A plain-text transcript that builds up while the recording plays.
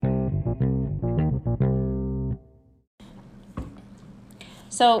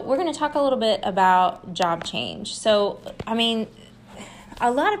So we're going to talk a little bit about job change. So, I mean, a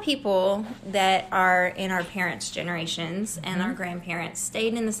lot of people that are in our parents' generations and our grandparents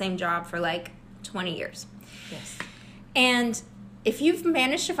stayed in the same job for like 20 years. Yes. And if you've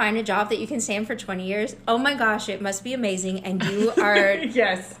managed to find a job that you can stay in for 20 years, oh my gosh, it must be amazing. And you are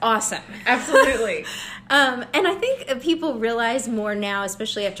yes, awesome. Absolutely. And I think people realize more now,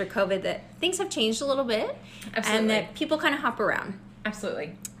 especially after COVID, that things have changed a little bit. Absolutely. And that people kind of hop around.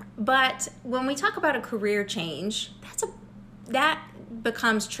 Absolutely. But when we talk about a career change, that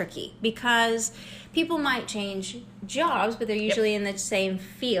becomes tricky because people might change jobs, but they're usually in the same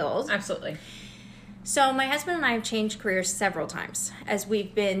field. Absolutely. So my husband and I have changed careers several times as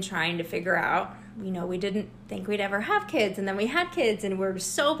we've been trying to figure out, we didn't think we'd ever have kids, and then we had kids, and we're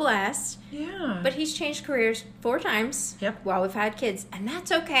so blessed. Yeah. But he's changed careers 4 times while we've had kids, and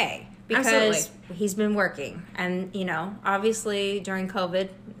that's okay because he's been working. And, obviously during COVID,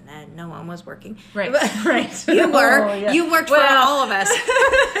 no one was working. Right. Right. You were. Oh, yeah. You worked for all of us.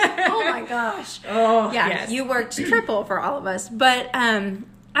 Oh, my gosh. Oh, yeah. yes. You worked triple for all of us. But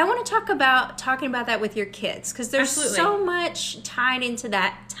I want to talk about talking about that with your kids because there's so much tied into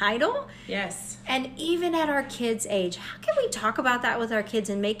that title. Yes. And even at our kids' age, how can we talk about that with our kids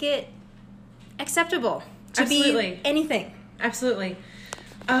and make it acceptable to be anything? Absolutely.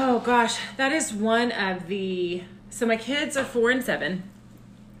 Oh, gosh. That is one of so my kids are 4 and 7.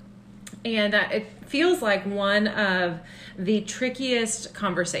 And it feels like one of the trickiest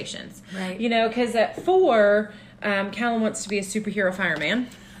conversations. Right. Because at 4, Callum wants to be a superhero fireman.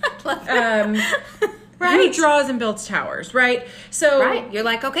 Right. Who draws and builds towers, right? So you're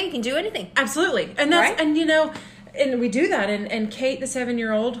like, okay, you can do anything. Absolutely. And that's and we do that, and Kate, the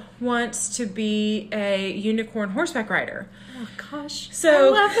 7-year-old, wants to be a unicorn horseback rider. Oh gosh.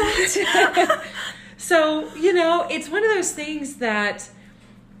 So I love that. So, it's one of those things that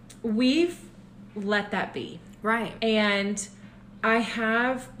we've let that be. Right. And I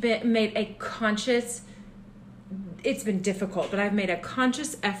have made a conscious, it's been difficult, but I've made a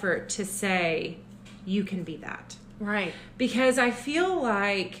conscious effort to say, you can be that. Right. Because I feel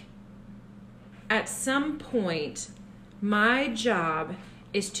like at some point, my job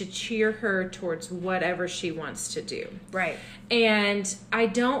is to cheer her towards whatever she wants to do. Right. And I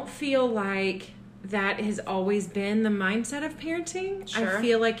don't feel like that has always been the mindset of parenting. Sure. I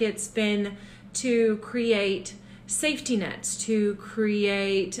feel like it's been to create safety nets, to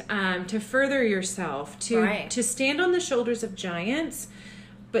create, to further yourself, to stand on the shoulders of giants,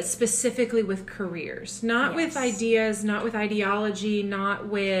 but specifically with careers, not with ideas, not with ideology, not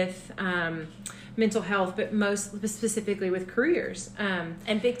with mental health, but most specifically with careers.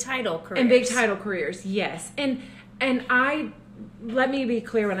 And big title careers. And big title careers, yes. And let me be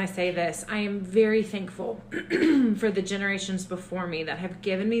clear when I say this. I am very thankful for the generations before me that have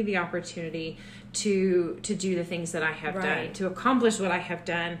given me the opportunity to do the things that I have done, to accomplish what I have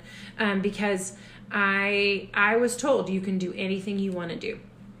done, because I was told you can do anything you want to do.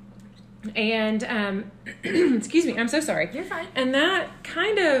 And excuse me, I'm so sorry. You're fine. And that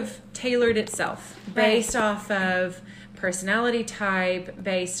kind of tailored itself based off of personality type,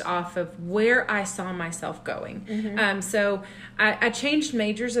 based off of where I saw myself going. Mm-hmm. So I changed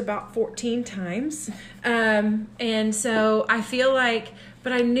majors about 14 times. And so I feel like,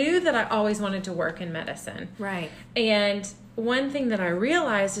 but I knew that I always wanted to work in medicine. Right. And one thing that I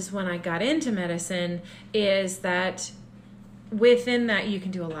realized is when I got into medicine is that within that you can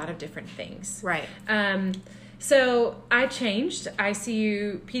do a lot of different things. Right. So I changed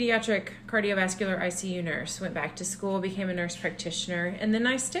ICU, pediatric cardiovascular ICU nurse, went back to school, became a nurse practitioner, and then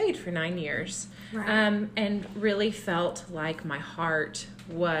I stayed for 9 years. Right. And really felt like my heart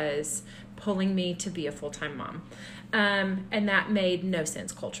was pulling me to be a full-time mom. And that made no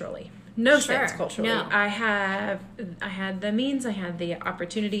sense culturally. No sense culturally. No. I had the means, I had the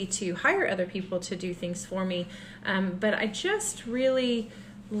opportunity to hire other people to do things for me, but I just really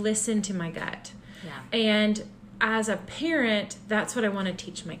listened to my gut. Yeah. And as a parent, that's what I want to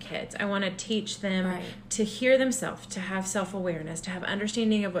teach my kids. I want to teach them to hear themselves, to have self-awareness, to have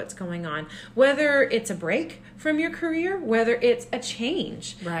understanding of what's going on, whether it's a break from your career, whether it's a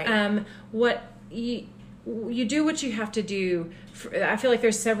change. Right. What you do what you have to do. I feel like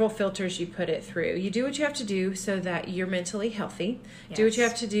there's several filters you put it through. You do what you have to do so that you're mentally healthy. Yes. Do what you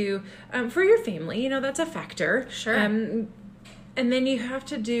have to do for your family. That's a factor. Sure. And then you have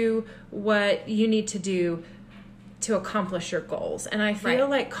to do what you need to do to accomplish your goals. And I feel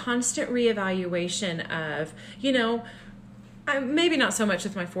like constant reevaluation of, maybe not so much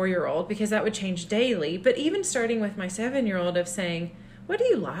with my 4-year-old because that would change daily, but even starting with my 7-year-old of saying, what do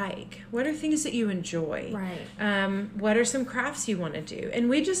you like? What are things that you enjoy? Right. What are some crafts you want to do? And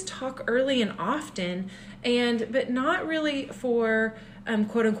we just talk early and often, but not really for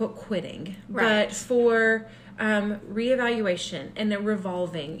quote unquote quitting, right. but for reevaluation and a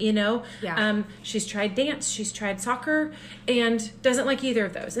revolving, Yeah. She's tried dance, she's tried soccer, and doesn't like either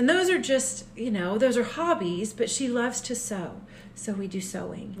of those. And those are just, those are hobbies, but she loves to sew. So we do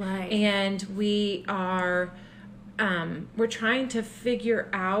sewing. Right. And we are, we're trying to figure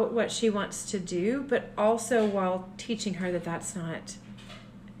out what she wants to do, but also while teaching her that that's not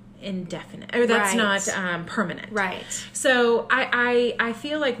indefinite, or that's not permanent. Right. So I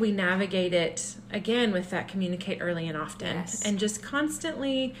feel like we navigate it again with that communicate early and often, yes. and just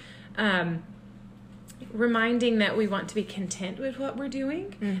constantly reminding that we want to be content with what we're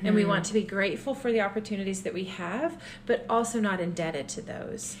doing, mm-hmm. and we want to be grateful for the opportunities that we have, but also not indebted to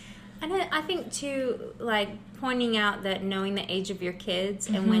those. And I think too, like pointing out that knowing the age of your kids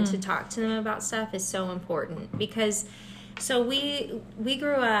mm-hmm. and when to talk to them about stuff is so important, because so we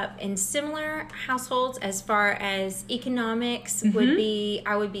grew up in similar households as far as economics mm-hmm. would be.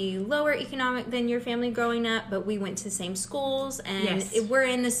 I would be lower economic than your family growing up, but we went to the same schools and yes. we're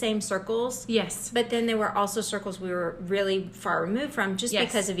in the same circles. Yes. But then there were also circles we were really far removed from just yes.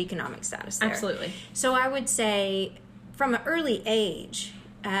 because of economic status there. Absolutely. So I would say from an early age,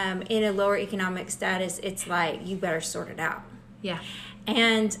 in a lower economic status, it's like you better sort it out. Yeah.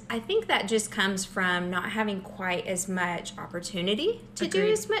 And I think that just comes from not having quite as much opportunity to Agreed.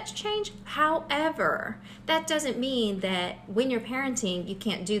 do as much change. However, that doesn't mean that when you're parenting, you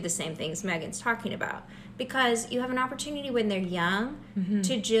can't do the same things Megan's talking about, because you have an opportunity when they're young mm-hmm.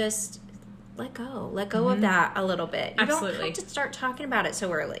 to just let go mm-hmm. of that a little bit. You Absolutely. don't have to start talking about it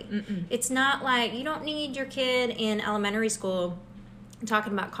so early. Mm-mm. It's not like you don't need your kid in elementary school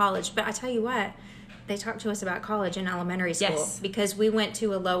talking about college, but I tell you what, they talked to us about college in elementary school yes. because we went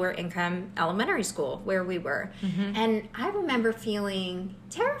to a lower income elementary school where we were. Mm-hmm. And I remember feeling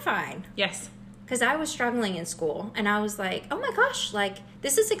terrified. Yes. Because I was struggling in school and I was like, oh my gosh, like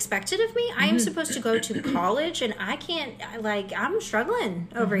this is expected of me. I am supposed to go to college and I can't, I'm struggling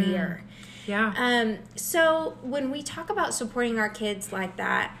over mm-hmm. here. Yeah. So when we talk about supporting our kids like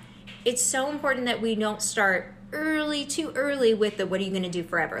that, it's so important that we don't start too early with the what are you going to do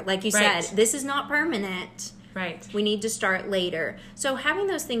forever? Like you right. said, this is not permanent. Right. We need to start later. So having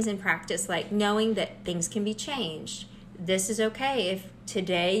those things in practice, like knowing that things can be changed. This is okay if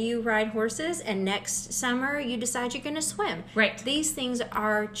today you ride horses and next summer you decide you're going to swim. Right. These things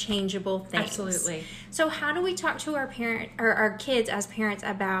are changeable things. Absolutely. So how do we talk to our kids as parents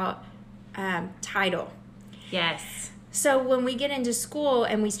about title? Yes. So when we get into school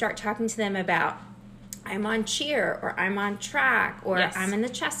and we start talking to them about I'm on cheer or I'm on track or yes. I'm in the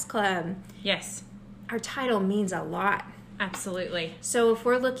chess club. Yes. Our title means a lot. Absolutely. So if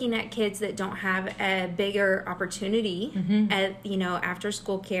we're looking at kids that don't have a bigger opportunity mm-hmm. at, after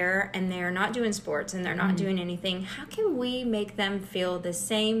school care and they're not doing sports and they're not mm-hmm. doing anything, how can we make them feel the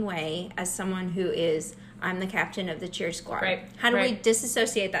same way as someone who is, I'm the captain of the cheer squad? Right. How do right. we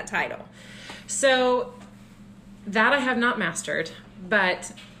disassociate that title? So that I have not mastered,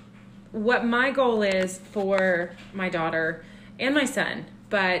 but what my goal is for my daughter and my son,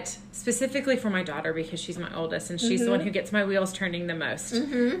 but specifically for my daughter because she's my oldest and she's mm-hmm. the one who gets my wheels turning the most.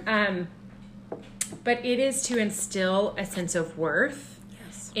 Mm-hmm. But it is to instill a sense of worth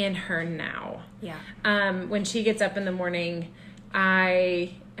yes. in her now. Yeah. When she gets up in the morning,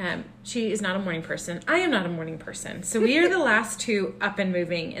 she is not a morning person. I am not a morning person. So we are the last two up and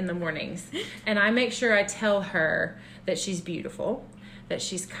moving in the mornings. And I make sure I tell her that she's beautiful, that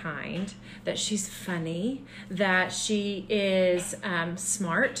she's kind, that she's funny, that she is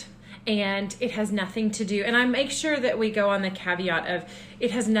smart, and it has nothing to do, and I make sure that we go on the caveat of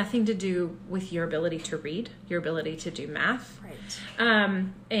it has nothing to do with your ability to read, your ability to do math, right.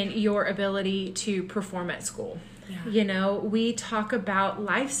 And your ability to perform at school. Yeah. We talk about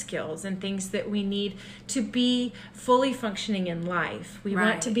life skills and things that we need to be fully functioning in life. We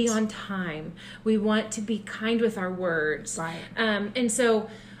right. want to be on time. We want to be kind with our words. Right. And so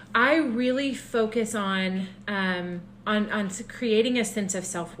I really focus on creating a sense of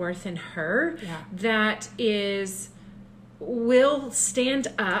self-worth in her yeah. that will stand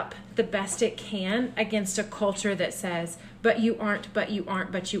up the best it can against a culture that says, but you aren't, but you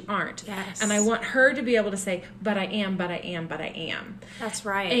aren't, but you aren't. Yes. And I want her to be able to say, but I am, but I am, but I am. That's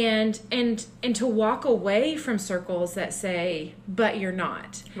right. And to walk away from circles that say, but you're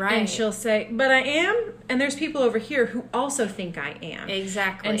not. Right. And she'll say, but I am. And there's people over here who also think I am.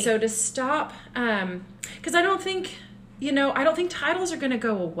 Exactly. And so to stop, because I don't think titles are going to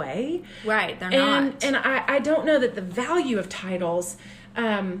go away. Right, they're not. And I don't know that the value of titles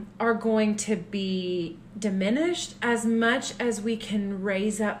are going to be diminished as much as we can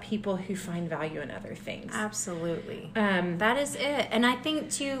raise up people who find value in other things. Absolutely. That is it. And I think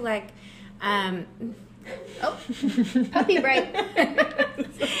too, like, puppy break.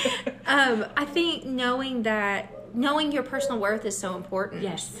 I think knowing your personal worth is so important.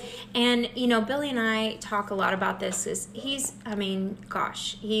 Yes. And, Billy and I talk a lot about this. He's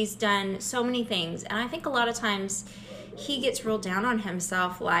done so many things. And I think a lot of times he gets real down on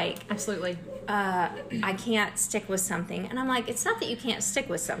himself, like, absolutely, I can't stick with something. And I'm like, it's not that you can't stick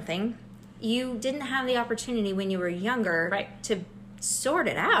with something. You didn't have the opportunity when you were younger, right, to sort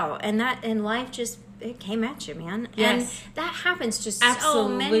it out. And life just, it came at you, man. Yes. And that happens to so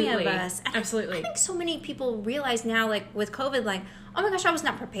many of us. And absolutely. I think so many people realize now, like with COVID, like, oh my gosh, I was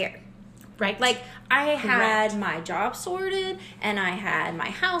not prepared. Right. Like, I had my job sorted, and I had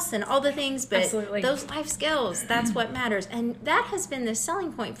my house and all the things, but absolutely, those life skills, that's what matters. And that has been the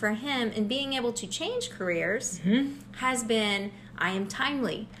selling point for him in being able to change careers, has been, I am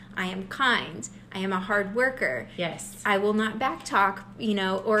timely, I am kind, I am a hard worker. Yes. I will not backtalk,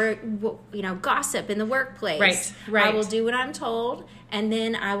 or gossip in the workplace. Right. I will do what I'm told, and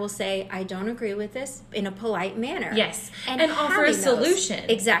then I will say, I don't agree with this, in a polite manner. Yes. And offer a solution.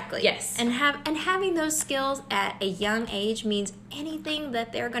 Exactly. Yes. And having those skills at a young age means anything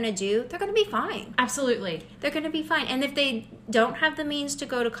that they're going to do, they're going to be fine. Absolutely. They're going to be fine. And if they don't have the means to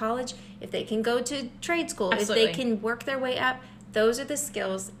go to college, if they can go to trade school, absolutely, if they can work their way up, those are the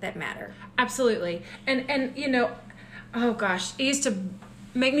skills that matter. Absolutely. And oh gosh, it used to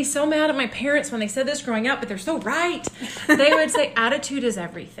make me so mad at my parents when they said this growing up, but they're so right. They would say attitude is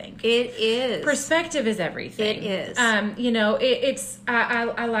everything. It is. Perspective is everything. It is. It's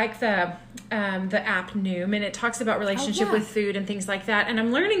I like the app Noom, and it talks about relationship with food and things like that. And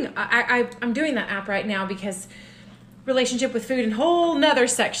I'm learning, I'm doing that app right now because relationship with food and whole nother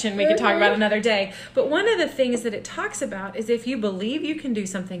section we could talk about another day. But one of the things that it talks about is if you believe you can do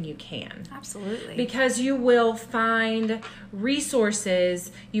something, you can. Absolutely. Because you will find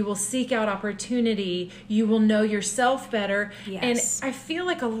resources, you will seek out opportunity, you will know yourself better. Yes. And I feel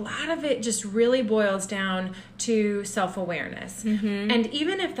like a lot of it just really boils down to self-awareness. And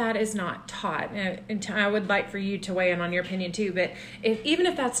even if that is not taught, and I would like for you to weigh in on your opinion too, but even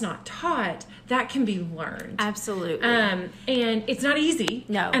if that's not taught, that can be learned. Absolutely. And it's not easy.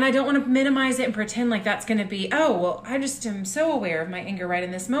 No. And I don't want to minimize it and pretend like that's going to be, oh, well, I just am so aware of my anger right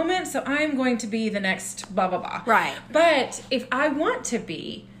in this moment, so I'm going to be the next blah, blah, blah. Right. But if I want to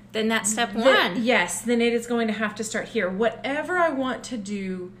be, then that's step one. Yes, then it is going to have to start here. Whatever I want to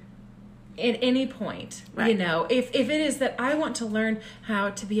do at any point, right, if it is that I want to learn how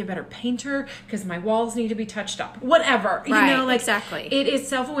to be a better painter because my walls need to be touched up, whatever, right, exactly. It is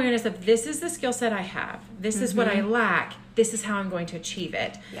self-awareness of this is the skill set I have. This is what I lack. This is how I'm going to achieve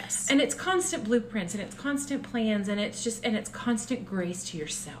it. Yes. And it's constant blueprints and it's constant plans and it's constant grace to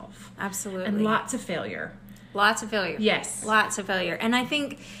yourself. Absolutely. And lots of failure. Lots of failure. Yes. Lots of failure. And I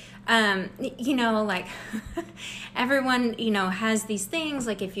think, like everyone, has these things,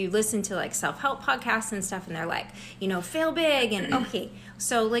 like if you listen to like self-help podcasts and stuff and they're like, fail big and okay.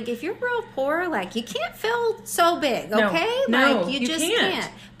 So like if you're real poor, like you can't fail so big, okay? No, like you just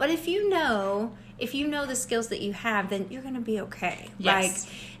can't. But if you know the skills that you have, then you're going to be okay. Yes.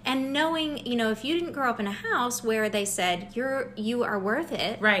 Like, and knowing, if you didn't grow up in a house where they said you are worth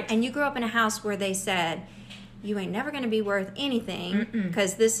it. Right. And you grew up in a house where they said, you ain't never going to be worth anything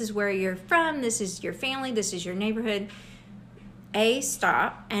because this is where you're from, this is your family, this is your neighborhood.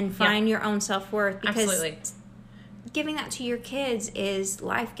 Stop and find your own self-worth, because absolutely, giving that to your kids is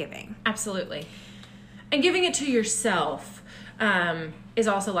life-giving. Absolutely. And giving it to yourself is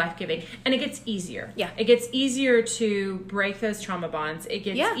also life-giving. And it gets easier. Yeah. It gets easier to break those trauma bonds. It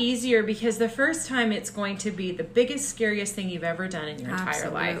gets easier because the first time it's going to be the biggest, scariest thing you've ever done in your entire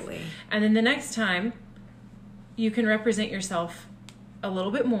life. And then the next time, you can represent yourself a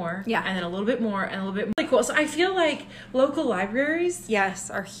little bit more, and then a little bit more, and a little bit more. Really cool. So I feel like local libraries,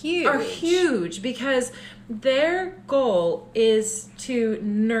 are huge, because their goal is to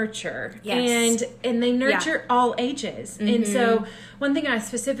nurture, and they nurture all ages. And so one thing I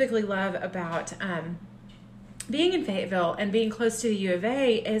specifically love about being in Fayetteville and being close to the U of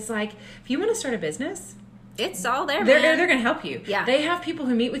A is like, if you want to start a business, it's all there, They're going to help you. Yeah. They have people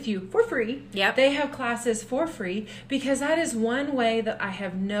who meet with you for free. Yep. They have classes for free, because that is one way that I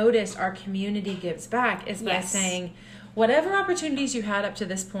have noticed our community gives back is by saying, whatever opportunities you had up to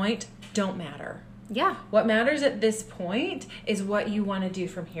this point don't matter. Yeah. What matters at this point is what you want to do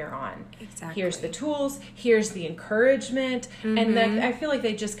from here on. Exactly. Here's the tools. Here's the encouragement. And I feel like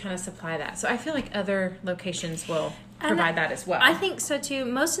they just kind of supply that. So I feel like other locations will provide that as well. I think so too.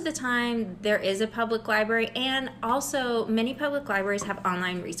 Most of the time there is a public library, and also many public libraries have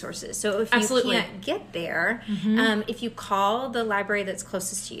online resources. So if you can't get there, if you call the library that's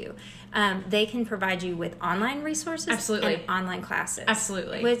closest to you, they can provide you with online resources and online classes.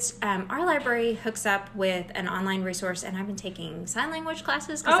 Absolutely. Which our library hooks up with an online resource, and I've been taking sign language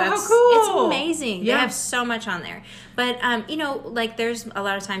classes because how cool! It's amazing. Yeah. They have so much on there. But like there's a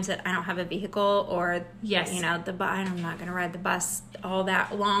lot of times that I don't have a vehicle, or I'm not going to ride the bus all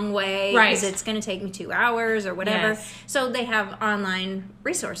that long way because it's going to take me 2 hours or whatever. Yes. So they have online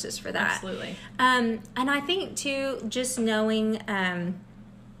resources for that. Absolutely. And I think too, just knowing.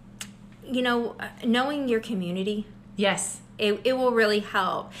 Knowing your community. Yes. It will really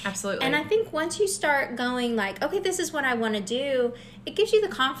help. Absolutely. And I think once you start going like, okay, this is what I want to do, it gives you the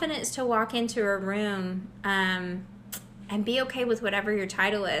confidence to walk into a room and be okay with whatever your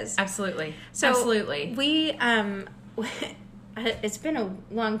title is. Absolutely. So absolutely. We, it's been a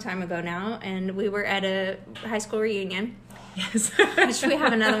long time ago now, and we were at a high school reunion. Yes. Which we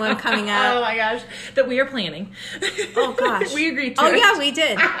have another one coming up. Oh my gosh. That we are planning. Oh gosh. We agreed to it. Oh yeah, we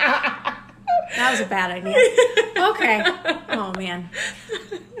did. That was a bad idea. Okay. Oh man.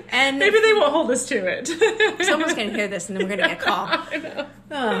 And maybe they won't hold us to it. Someone's going to hear this and then we're going to get a call. I know.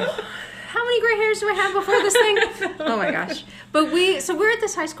 Oh. How many gray hairs do I have before this thing? Oh my gosh. But we're at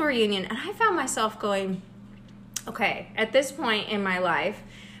this high school reunion, and I found myself going, okay, at this point in my life,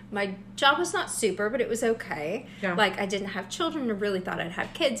 my job was not super, but it was okay. Yeah. Like, I didn't have children. I really thought I'd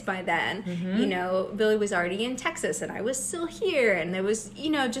have kids by then. Mm-hmm. Billy was already in Texas, and I was still here. And there was,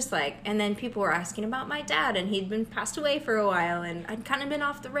 just like, and then people were asking about my dad, and he'd been passed away for a while, and I'd kind of been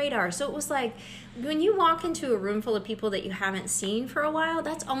off the radar. So it was like, when you walk into a room full of people that you haven't seen for a while,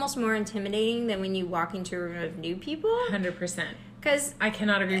 that's almost more intimidating than when you walk into a room of new people. 100%. Because I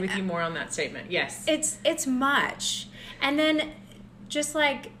cannot agree with you more on that statement. Yes. It's much. And then just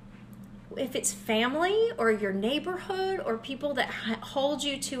like, if it's family or your neighborhood or people that hold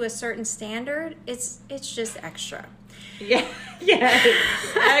you to a certain standard, it's just extra. Yeah.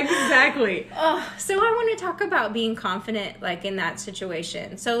 Exactly. So I want to talk about being confident, like in that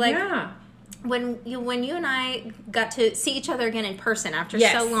situation. So like, when you and I got to see each other again in person after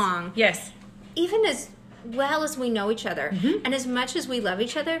so long, even as well as we know each other, and as much as we love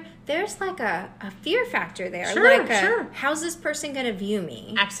each other, there's like a fear factor there. Sure. How's this person going to view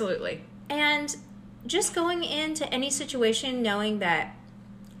me? Absolutely. And just going into any situation knowing that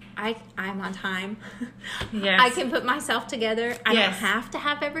I'm on time. Yes. I can put myself together. I don't have to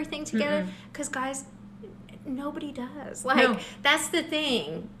have everything together. Because, guys, nobody does. That's the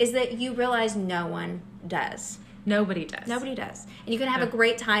thing, is that you realize no one does. Nobody does. And you can have a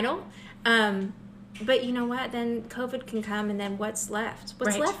great title, but you know what? Then COVID can come, and then what's left?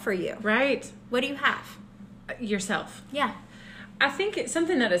 What's left for you? Right. What do you have? Yourself. Yeah. I think it's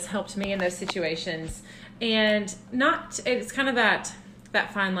something that has helped me in those situations, and it's kind of that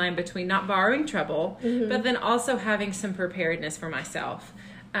fine line between not borrowing trouble, but then also having some preparedness for myself.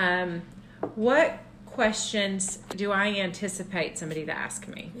 What questions do I anticipate somebody to ask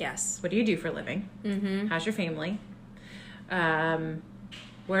me? Yes. What do you do for a living? Mm-hmm. How's your family?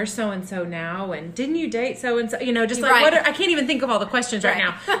 Where's so-and-so now? And didn't you date so-and-so? Just like, I can't even think of all the questions right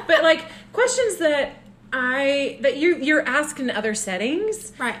now. But like questions that you're asked in other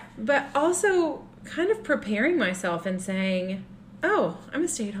settings. Right. But also kind of preparing myself and saying, oh, I'm a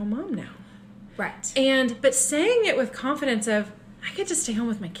stay-at-home mom now. Right. But saying it with confidence of, I get to stay home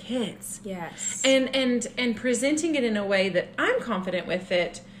with my kids. Yes. And presenting it in a way that I'm confident with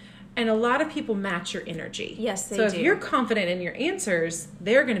it. And a lot of people match your energy. Yes, they do. So if you're confident in your answers,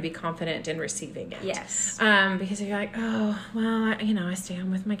 they're going to be confident in receiving it. Yes. Because if you're like, oh, well, I stay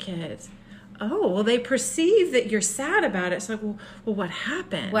home with my kids. Oh, well, they perceive that you're sad about it. It's like, well, what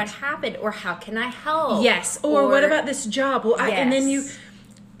happened? What happened? Or how can I help? Yes. Or what about this job? Well,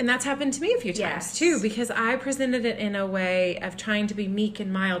 and that's happened to me a few times too, because I presented it in a way of trying to be meek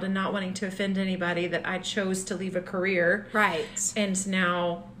and mild and not wanting to offend anybody, that I chose to leave a career. Right. And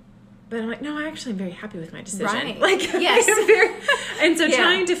now, but I'm like, no, I actually am very happy with my decision. Right. Yes. And so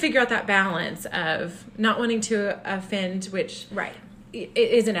trying to figure out that balance of not wanting to offend, which it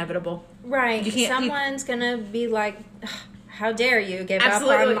is inevitable. Right. Someone's going to be like, how dare you give up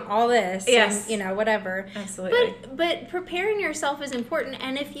on all this? Yes. And, whatever. Absolutely. But preparing yourself is important.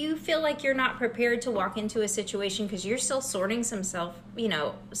 And if you feel like you're not prepared to walk into a situation because you're still sorting some stuff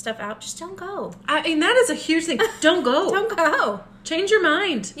out, just don't go. I mean, that is a huge thing. Don't go. Don't go. Change your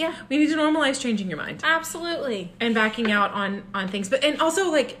mind. Yeah. We need to normalize changing your mind. Absolutely. And backing out on things. And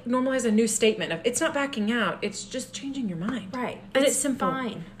also, like, normalize a new statement of, it's not backing out, it's just changing your mind. Right. And it's simple.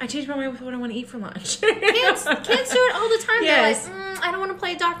 Fine. I changed my mind with what I want to eat for lunch. Kids do it all the time. Yes. They're like, I don't want to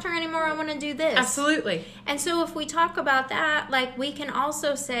play doctor anymore. I want to do this. Absolutely. And so if we talk about that, like, we can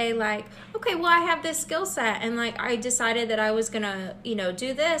also say, like, okay, well, I have this skill set, and, like, I decided that I was going to,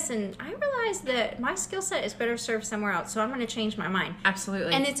 do this, and I realized that my skill set is better served somewhere else, so I'm going to change my mind.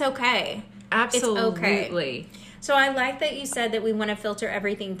 Absolutely. And it's okay. Absolutely. It's okay. So I like that you said that we want to filter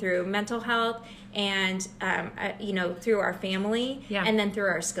everything through mental health and, through our family and then through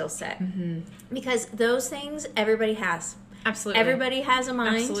our skill set. Mm-hmm. Because those things everybody has. Absolutely. Everybody has a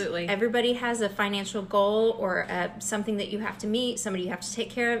mind. Absolutely. Everybody has a financial goal or something that you have to meet, somebody you have to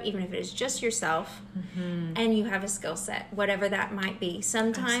take care of, even if it is just yourself. Mm-hmm. And you have a skill set, whatever that might be.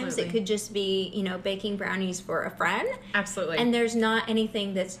 Sometimes it could just be, baking brownies for a friend. Absolutely. And there's not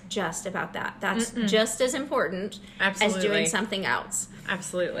anything that's just about that. That's just as important as doing something else.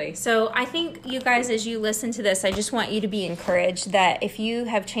 Absolutely. So I think you guys, as you listen to this, I just want you to be encouraged that if you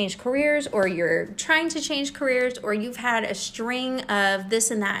have changed careers or you're trying to change careers or you've had a string of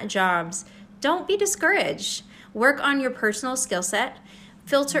this and that jobs, don't be discouraged. Work on your personal skill set.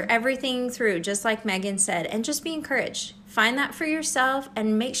 Filter everything through, just like Megan said, and just be encouraged. Find that for yourself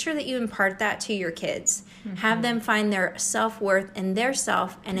and make sure that you impart that to your kids. Mm-hmm. Have them find their self-worth in their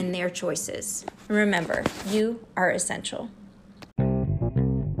self and in their choices. Remember, you are essential.